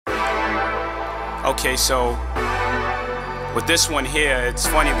Okay, so with this one here, it's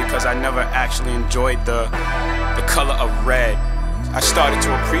funny because I never actually enjoyed the color of red. I started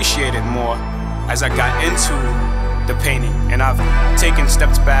to appreciate it more as I got into the painting, and I've taken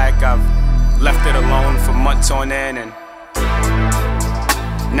steps back. I've left it alone for months on end, and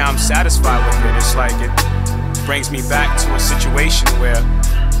now I'm satisfied with it. It's like it brings me back to a situation where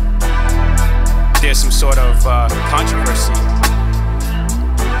there's some sort of controversy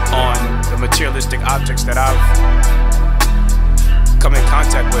on the materialistic objects that I've come in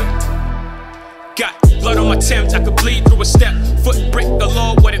contact with. Got blood on my Timbs, I could bleed through a step. Foot brick, the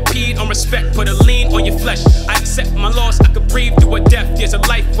law would impede on respect. Put a lean on your flesh. I accept my loss, I could breathe through a death. There's a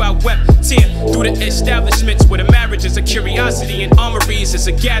life where I wept, tear through the establishments where the marriage is a curiosity and armories is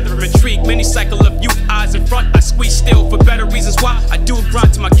a gather of intrigue. Many cycle of youth, eyes in front, I squeeze still for better reasons why I do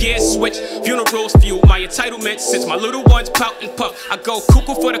grind to my gears switch. Funerals fuel my entitlement since my little ones pout and puff. I go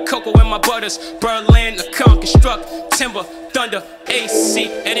cuckoo for the cocoa and my butters. Berlin, a construct, timber, thunder, AC.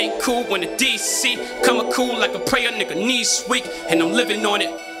 It ain't cool when the DC coming cool like a prayer, nigga knees weak, and I'm living on it.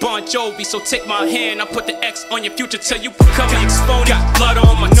 Bon Jovi, so take my hand, I put the X on your future till you become the exponent. Got blood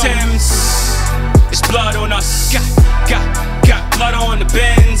on my Timbs, it's blood on us. Got blood on the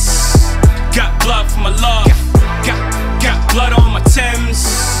Benz, got blood for my love. Got blood on my Timbs,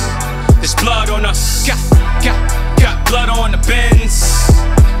 there's blood on us. Got blood on the Benz,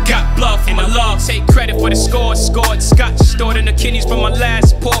 got blood for my love. Take credit for the score, scored scotch, stored in the kidneys from my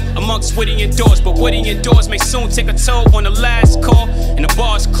last pour. Amongst witty indoors, but witty indoors may soon take a toll on the last call. And the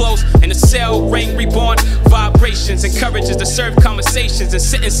bar's closed, and the cell ring reborn. Vibrations encourages to serve conversations and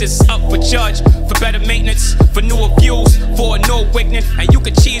sentences up for judge. For better maintenance, for newer views, for a new awakening. And you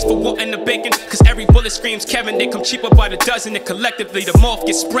can cheese for wanting the bacon, cause every bullet screams Kevin. They come cheaper by the dozen, and collectively the morph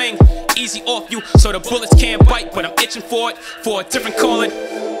gets sprang easy off you, so the bullets can't bite. But I'm itching for it, for a different calling.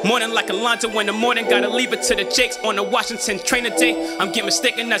 Morning like Alonzo in the morning, gotta leave it to the Jakes on the Washington trainer day. I'm getting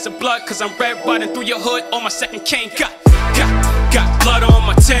mistaken as a blood, cause I'm red riding through your hood on my second cane. Got blood on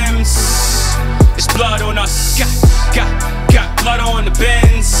my Timbs, it's blood on us. Got blood on the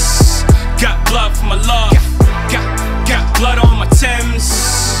Benz, got blood for my love. Got blood on my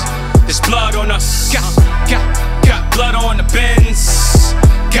Timbs, there's blood on us. Got blood on the Benz,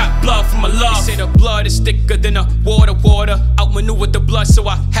 got blood for my love. They say the blood is thicker than the water. Outmaneuvered the blood, so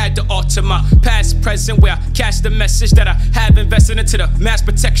I had to alter my past, present, where I cast the message that I have invested into the mass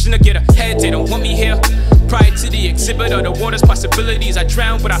protection to get ahead. They don't want me here. Prior to the exhibit of the water's possibilities, I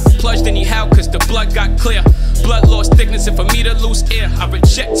drowned, but I plunged anyhow, cause the blood got clear. Blood lost thickness, and for me to lose air, I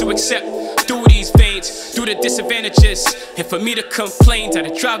reject to accept through these veins, through the disadvantages. And for me to complain,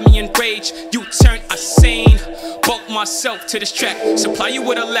 that'll drive me in rage. You turn insane. Bulk myself to this track, supply you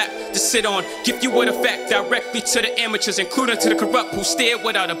with a lap to sit on, give you with a fact directly to the amateurs, including to the corrupt who stare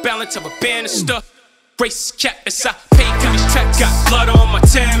without a balance of a banister. Race cap as I pay for these tracks. Got blood on my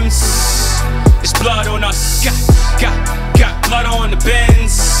Timbs, it's blood on us. Got blood on the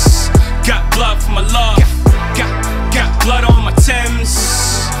Benz, got blood for my love. Got blood on my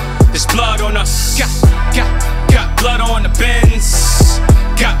Timbs, there's blood on us. Got blood on the Benz,